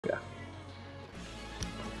Yeah.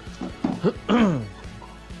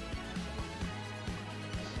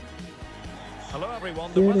 Hello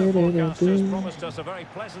everyone, the weather forecasters promised us a very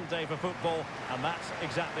pleasant day for football, and that's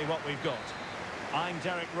exactly what we've got. I'm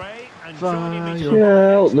Derek Ray, and joining me to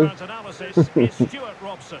provide expert analysis is Stuart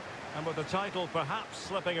Robson. And with the title perhaps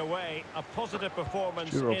slipping away, a positive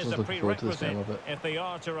performance is a prerequisite if they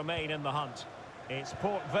are to remain in the hunt. It's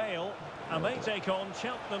Port Vale, and they take on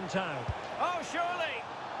Cheltenham Town. Oh, surely!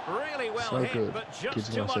 Really well hit, but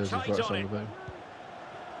just too much height on it.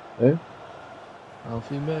 Yeah.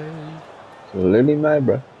 Alfie May. Lily May,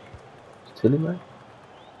 bro. It's Lily May.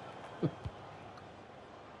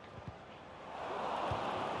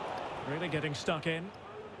 Really getting stuck in.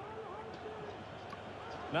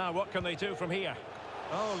 Now what can they do from here?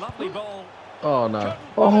 Oh, lovely ball. Oh no.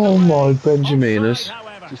 Oh my Benjaminus.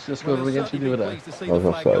 Just got against you the other day. I was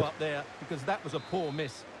offside. Because that was a poor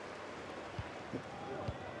miss.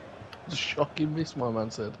 It's a shocking miss, my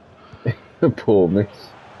man said. A poor miss.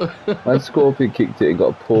 When Scorpion kicked it, he got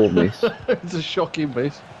a poor miss. It's a shocking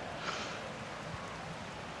miss.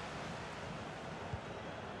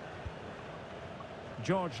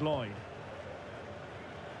 George Lloyd.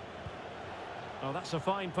 Oh, that's a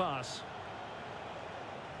fine pass.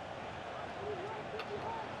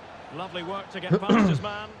 Lovely work to get past his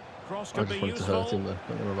man. Cross could be useful. To hurt him there.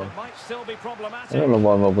 It might still be problematic. I don't know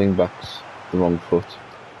why my wing back's the wrong foot.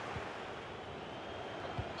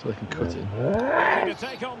 So they can cut it. To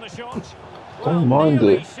take on the shot. Don't mind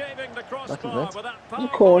it. Shaving the crossbar with that in the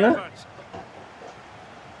corner. effort.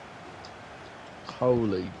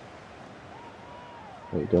 Holy.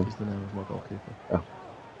 What are you doing? He's the name of my goalkeeper. Oh.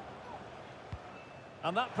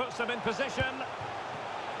 And that puts them in position.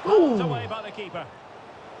 Ooh. Pulled away by the keeper.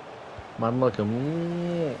 Man like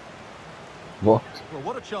him. What? Well,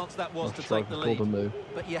 what a chance that was to take the lead. Move.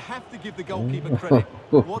 But you have to give the goalkeeper credit.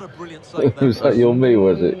 What a brilliant save that was. That your me,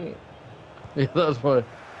 was it? Yeah, that's my...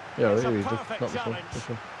 Yeah, It's really. a perfect challenge.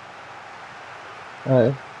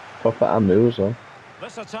 Hey, proper ammo as well.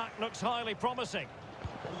 This attack looks highly promising.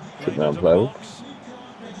 Keep that blow.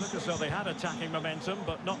 Look as though they had attacking momentum,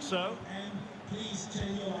 but not so.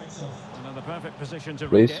 And in the perfect position to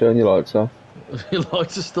Please turn your lights off. Your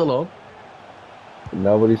lights are still on.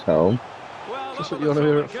 Nobody's home. Well, Just what you want to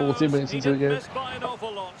hear at 14 minutes into the game. By an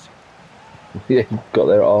awful lot. Yeah, got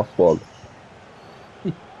there at half-1.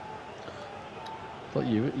 Like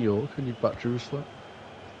you at York and your battery was flat.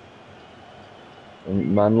 A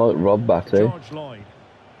man like Rob Batty. George Lloyd.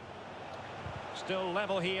 Still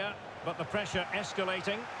level here, but the pressure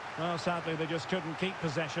escalating. Well, sadly, they just couldn't keep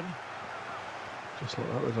possession. Just like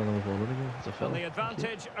that, they've done the ball again. It's a foul. And the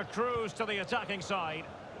advantage accrues to the attacking side.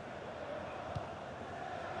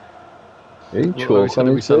 He Well, chalk on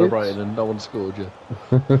be his celebrating and no one scored you.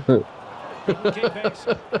 Couldn't keep it.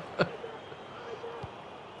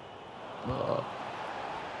 Oh.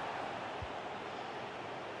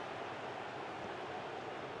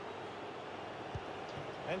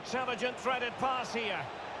 Intelligent threaded pass here.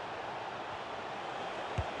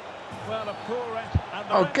 Well, a poor and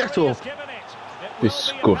the get referee off. has given it.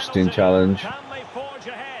 Disgusting challenge. Can they forge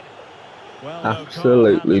ahead? Well,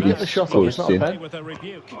 Absolutely no disgusting. with a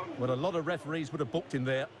rebuke. Well, a lot of referees would have booked him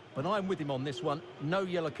there, but I'm with him on this one. No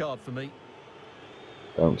yellow card for me.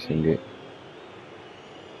 Don't sing it.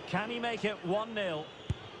 Can he make it 1-0?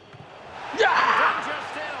 Yeah! Danger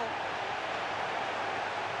still.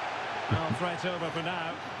 Well, threat over for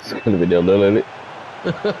now. It's going to be 0-0, isn't it?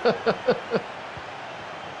 Well,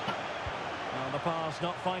 the pass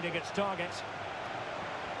not finding its target.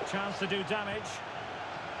 Chance to do damage.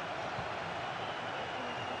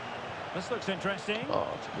 This looks interesting. Oh,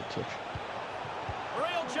 it's a good touch.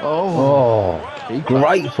 Real chance. Oh, Well,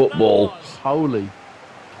 great football. Holy.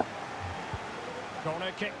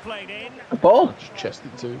 Corner kick played in. Ball. Just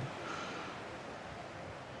chested it too.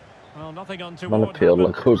 Well, nothing on Man toward. appealed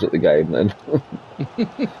like I was at the game then.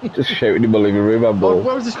 Just shouting in my living room and ball.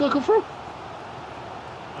 Where has this guy come from?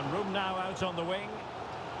 And room now out on the wing.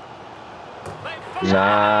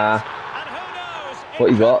 Nah. And who knows?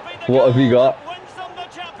 What you got? What have you got? Wins them the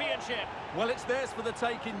championship. Well, it's theirs for the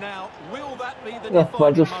taking now. Will that be the Oh,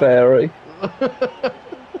 man's a fairy.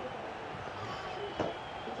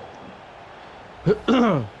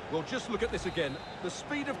 Well, just look at this again. The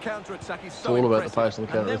speed of counter-attack is It's so all about the impressive. pace on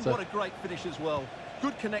the And then counter-attack. what a great finish as well.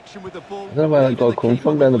 Good connection with the ball. I don't know where that goal come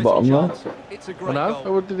from down the bottom now. It's a I great know.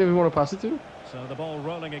 goal. I didn't even want to pass it to him. So the ball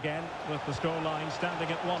rolling again with the scoreline standing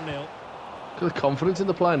at 1-0. Got the confidence in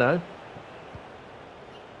the play now.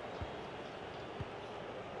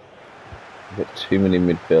 A bit too many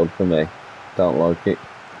midfield for me. Don't like it.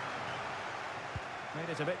 Made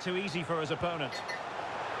it a bit too easy for his opponent.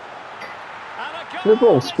 The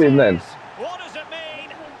ball spin then. What does it mean?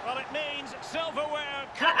 Well, it means silverware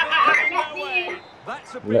could be coming their way.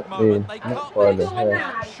 That's a big Let moment. me They not can't by let the this one hair.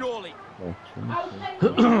 down, surely.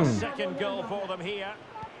 Second goal for them here.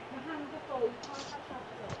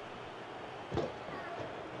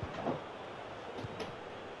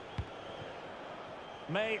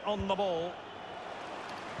 May on the ball.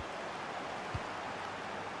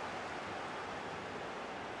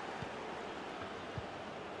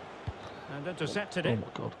 And intercepted Oh it. my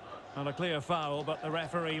god. And a clear foul, but the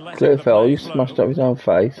referee let Clear the foul, play you flow. smashed up his own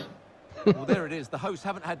face. Well, there it is. The hosts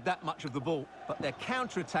haven't had that much of the ball, but their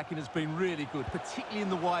counter-attacking has been really good, particularly in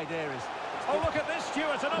the wide areas. Oh, look at this,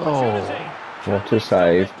 Stuart, an Oh. opportunity. What a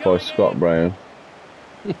save by Scott Brown.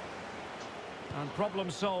 And problem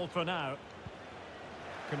solved for now.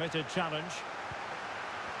 Committed challenge.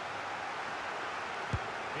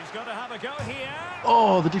 He's got to have a go here.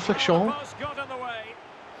 Oh, the deflection. The post got in the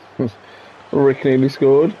way. Rick nearly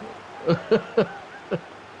scored.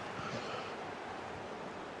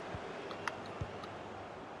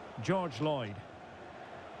 George Lloyd.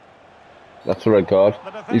 That's a red card.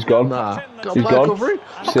 He's gone. Nah. Got He's player gone. covering. See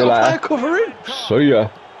you Got player later. covering. See ya.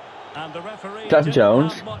 And the referee Dan didn't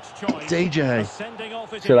Jones. have much choice. DJ. Sending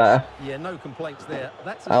off it See you is. later. Yeah, no complaints there.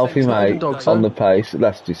 That's a Alfie, sensible mate, dog, on son. the pace.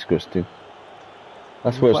 That's disgusting.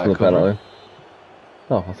 That's worse than the penalty.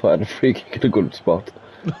 Oh, I thought I had a free kick in a good spot.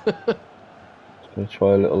 Just going to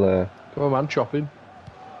try a little... Come on, man, chopping.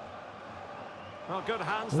 Well, good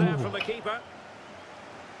hands there from the keeper.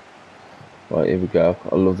 Right, here we go.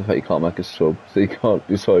 I love the fact you can't make a sub, so you can't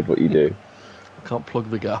decide what you do. I can't plug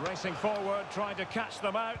the gap. Racing forward, trying to catch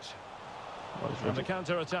them out. And the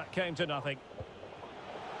counter-attack came to nothing.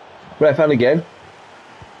 Ref, and again.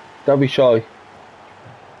 Don't be shy.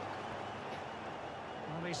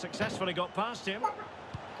 Well, he successfully got past him.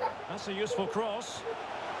 That's a useful cross.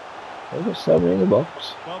 I've got somebody in the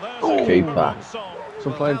box. Well, there's Oh. a Keeper. run song. So I'm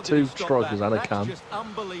Well, playing how did two he stop strikers that? and a That's cam. just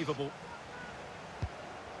unbelievable.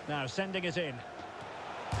 Now sending it in.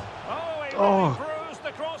 Oh, he Oh. really bruised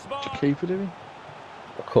the crossbar. Keeper, did he?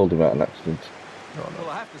 I called him out an accident. Well,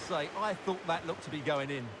 I have to say, I thought that looked to be going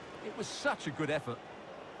in. It was such a good effort.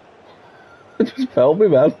 It just fell me,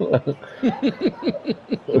 man.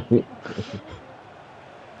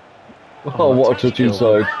 Oh, what a touch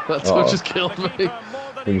inside. That Oh, touch just killed The me. keeper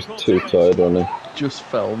more than he was equal too to it. tired on him. Just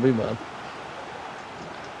fell me, man.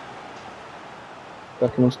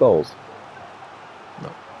 Back amongst goals. No.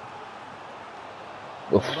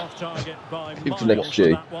 Oof. Well, off target by Keep the miles next for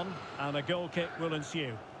G. that one, and a goal kick will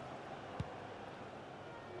ensue.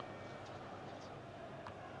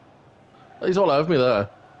 He's all over me there.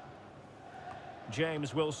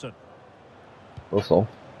 James Wilson. That's all.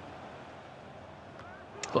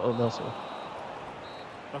 But that's all.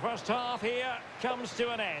 The first half here comes to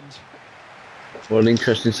an end. What an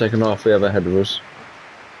interesting second half we have ahead of us.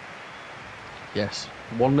 Yes.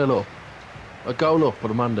 1-0 up. A goal up, but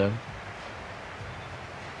a man down.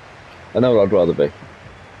 I know what I'd rather be.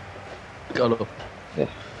 Goal up. Yeah.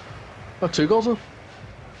 Oh, 2 goals up.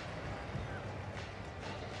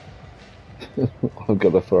 I've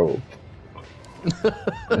got to throw up.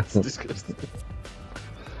 That's disgusting.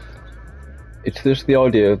 It's just the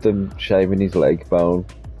idea of them shaving his leg bone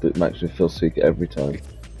that makes me feel sick every time.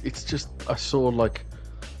 It's just, I saw like,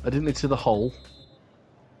 I didn't see the hole.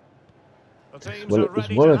 The teams Well, are it was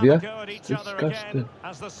ready one to of have you. a go at each other again Disgusting.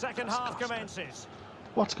 as the second half commences.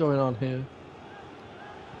 What's going on here?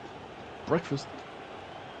 Breakfast.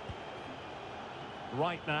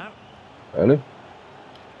 Right now, Really?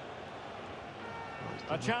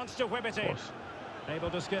 a chance to whip it in. Able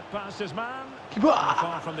to skip past his man. Keep up.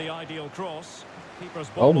 Far from the ideal cross. Keeper's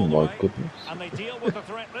Oh ball all the my way. goodness. And they deal with the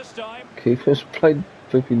threat this time. Keeper's played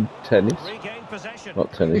flipping tennis. Regain possession.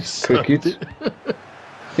 Not tennis, He served cricket. it.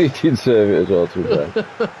 He did serve it as well, to be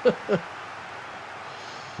fair.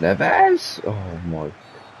 Neves! Oh my.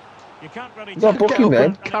 You can't really Is that tell booking and then?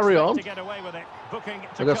 expect Carry on. to get away with it. Booking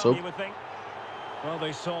I to got come, sub. you would think. Well,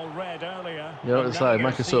 they saw red earlier. You know what and they now say, you're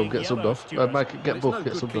make a sub, seeing get subbed yellow, off. Stuart. Get Well, booked, it's get no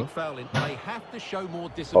good subbed keep off. fouling. They have to show more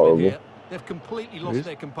discipline Horrible. here. They've completely It lost is.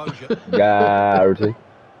 their composure. Garrity.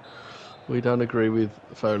 We don't agree with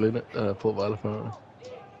fouling at Port Vale, apparently.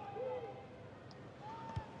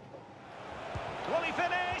 Will he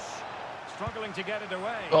finish? Struggling to get it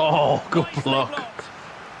away. Oh, good Nicely block. blocked.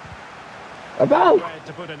 About! Red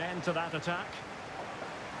to put an end to that attack.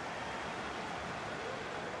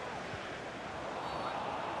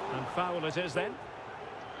 And foul it is then.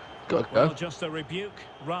 Got to Well, go. just a rebuke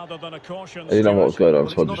rather than a caution. You know what was Stuart. going on,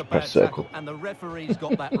 Well, so I it's not a just bad pressed circle. tackle, and the referee's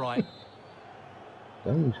got that right.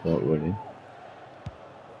 No, he's not running.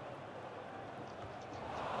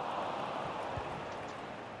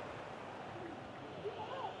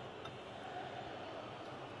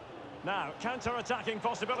 Now, counter-attacking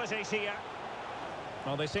possibilities here.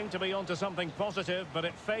 Well, they seem to be onto something positive, but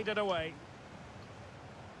it faded away.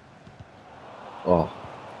 Oh.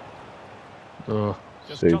 Oh.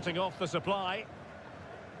 Just See. cutting off the supply.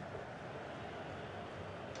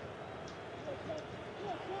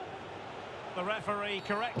 The referee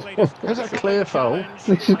correctly That's a clear foul.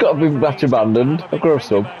 This has got to be match abandoned. I've got a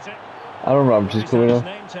sub. Aaron Ramsey's coming on.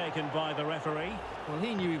 Name taken by the referee. Well,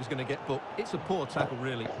 he knew he was going to get booked. It's a poor tackle,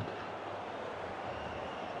 really.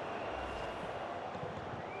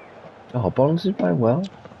 Oh, Bonds is playing well.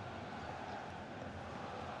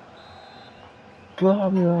 Blah,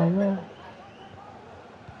 blah, blah.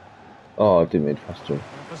 Oh, I didn't mean faster.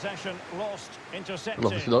 Possession lost, intercepted.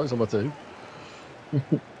 Love it, it's on my two.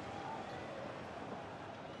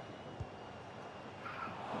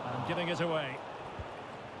 And giving it away.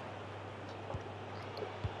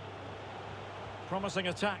 Promising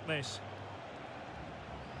attack, this.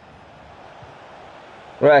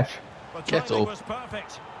 Ref. The Get timing up. was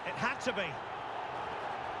perfect. It had to be.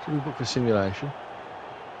 Should we book a simulation?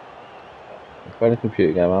 Playing a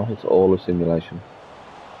computer game, Al. It's all a simulation.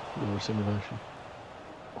 Or a simulation.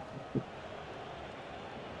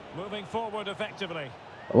 Moving forward effectively.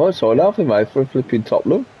 I might sign off him, mate, for a flipping top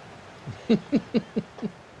look.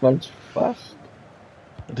 Man's fast.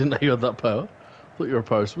 I didn't know you had that power. I thought you were a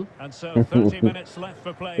postman. And so 30 minutes left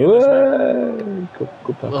for play in this one. Hey,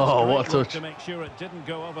 good pass. Oh, Great what a work touch. to make sure it didn't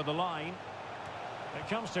go over the line. It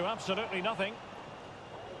comes to absolutely nothing.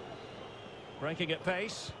 Breaking at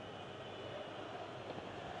pace.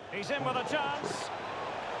 He's in with a chance.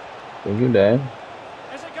 Bring him down.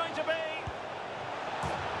 Is it going to be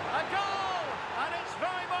a goal? And it's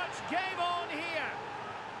very much game on here.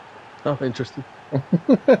 Oh, interesting.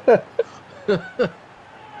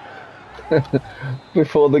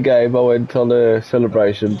 Before the game, I went on a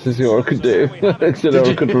celebration to see what I could do. So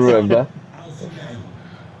I could remember.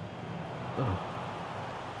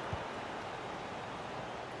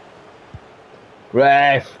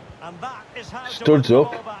 Ref! And that is how to Studs win the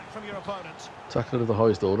up. ball back from your opponent. Tackler of the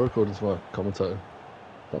highest order, according to my commentator.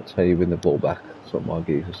 That's how you win the ball back. That's what my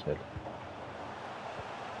geezer said.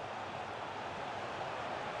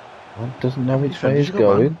 Man doesn't know which way he's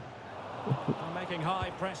going. Making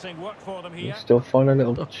high pressing work for them here. He's still finding a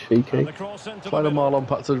little And cheeky. the cross into Played the a middle. mile on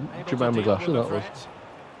back to Able to Jermaine deal McGlashan, with the that was. threat.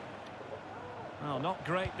 Well, not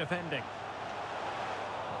great defending.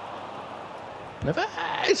 Never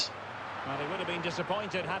is. Well, he would have been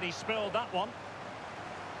disappointed had he spilled that one.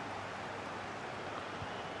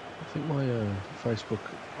 I think my Facebook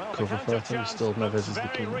Well, the cover counter photo is chance still Neves looks is the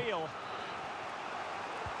very king. real.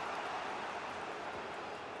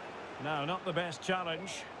 No, not the best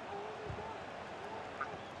challenge.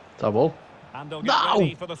 Double. And they'll get No!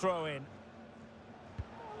 ready for the throw-in.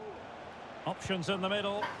 Options in the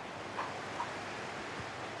middle.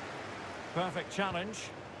 Perfect challenge.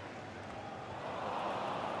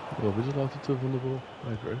 Well, we delighted to have won the ball.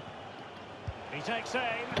 I agree. He takes aim.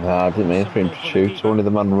 Ah, I didn't mean for him to shoot. It's only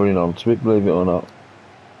the man running on to it, believe it or not.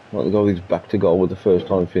 Like the goal, he's back to goal with the first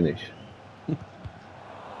time finish.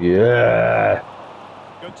 Yeah!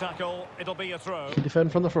 Good tackle. It'll be a throw. You can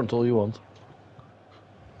defend from the front all you want.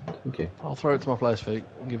 Okay. I'll throw it to my player's feet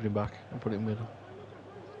and give it back and put it in the middle.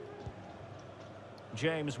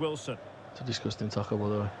 James Wilson. It's a disgusting tackle, by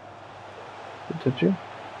the way. Good touch you.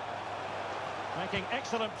 Making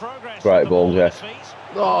excellent progress. Right with the ball, on Jeff. his feet.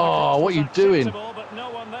 Oh, what are you doing? Acceptable, but no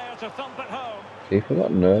one there to thump it home. Keeper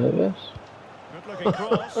got nervous. Good-looking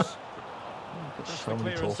cross. Just the So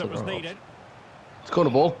many clearance that was tall needed. It's corner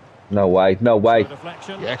ball. No way, no way.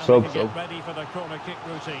 Deflection. Yeah, and sub, they can sub. get ready for the corner kick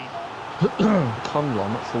routine.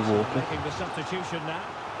 Conlon, that's for Walker. Making the substitution now.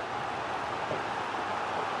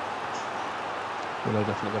 Well, I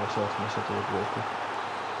definitely got a shot from myself towards Walker.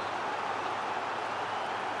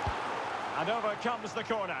 And over comes the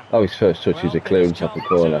corner. Oh, his first touch is a clearance up the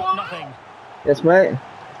corner. Nothing. Yes, mate.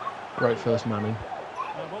 Great first manning.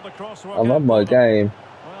 Will the cross work I'm out on my for them? game.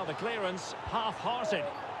 Well, the clearance half-hearted.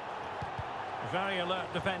 Very alert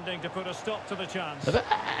defending to put a stop to the chance.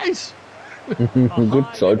 Nice!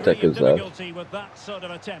 Good side takers there. Difficulty with that sort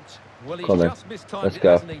of attempt. Well, he's Come on, just mistimed let's it,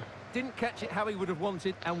 go. hasn't he? Didn't catch it how he would have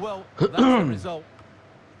wanted, and well, that's the result.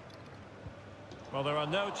 Well, there are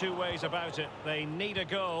no two ways about it. They need a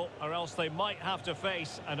goal, or else they might have to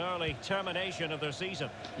face an early termination of their season.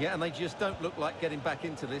 Yeah, and they just don't look like getting back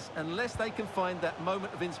into this. Unless they can find that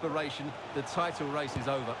moment of inspiration, the title race is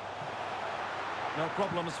over. No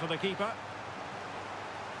problems for the keeper.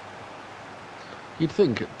 You'd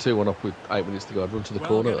think 2-1 up with 8 minutes to go, I'd run to the Well,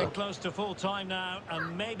 corner getting there. close to full time now,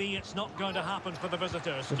 and maybe it's not going to happen for the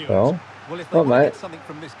visitors, Stuart. Well, Well, if they oh, want to mate. get something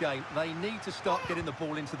from this game, they need to start getting the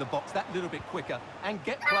ball into the box that little bit quicker and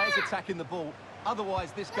get players attacking the ball.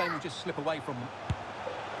 Otherwise, this game will just slip away from them.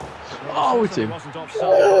 Oh, it's him. Wasn't offside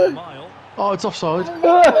by a mile. Oh, it's offside.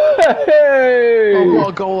 Hey! Oh, what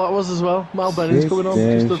a goal that was as well. Mal Benning's coming on.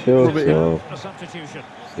 Just to rub it in. A substitution.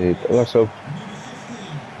 See, what's up?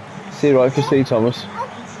 See right for C. Thomas.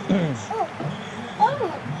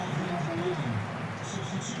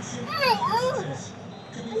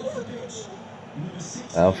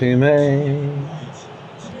 Alfie May.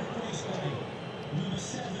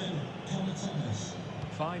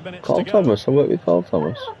 5 minutes Carl to go. Thomas. I work with Carl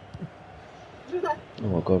Thomas. Oh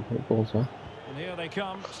my God, what balls are? And here they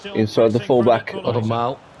come, still Inside the pressing fullback. for an What a equaliser.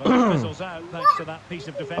 Mal. But it fizzles out thanks to that piece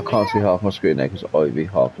of I defending. can't see half my screen there because Ivy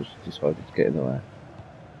half has decided to get in the way.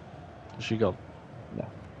 Has she gone? No.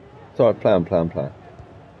 It's alright, play on, play on, play on.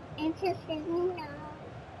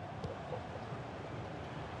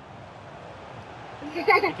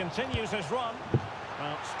 He continues his run.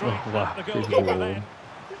 Well, straight Oh, wow. at the This is goalkeeper all then.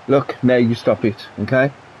 Look, now you stop it,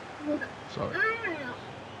 okay? Sorry.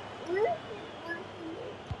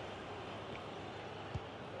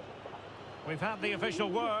 We've had the official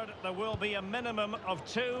word. There will be a minimum of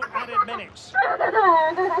 2 added minutes.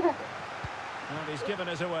 And he's given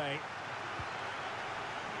us away.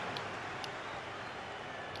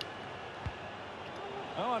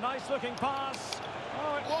 Oh, a nice looking pass.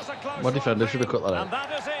 Oh, it was a close My defender one should have cut that out. And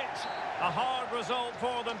that is it. A hard result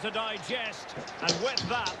for them to digest. And with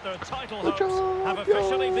that, their title hopes have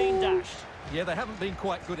officially been dashed. Yeah, they haven't been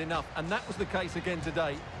quite good enough, and that was the case again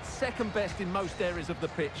today. Second best in most areas of the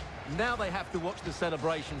pitch. Now they have to watch the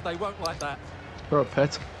celebrations. They won't like that. You're a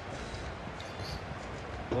pet.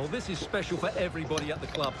 Well, this is special for everybody at the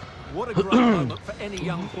club. What a great moment for any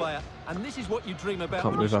young player. And this is what you dream about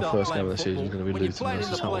Can't when you believe our start first game playing of the season is football. going to be When you're Luton playing in the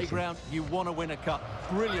versus Hamilton. playground, you want to win a cup.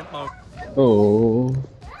 Brilliant moment. Oh.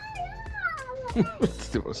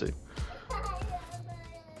 Still want to see.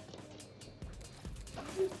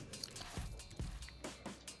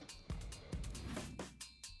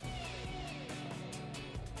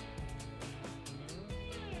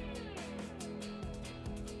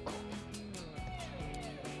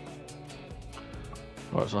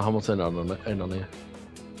 Right, so Hamilton in on here.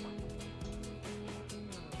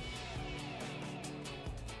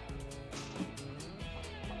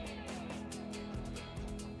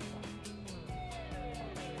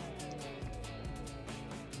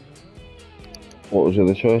 What was the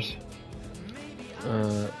other choice? Do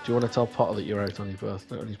you want to tell Potter that you're out on his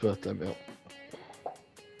birthday, Bill?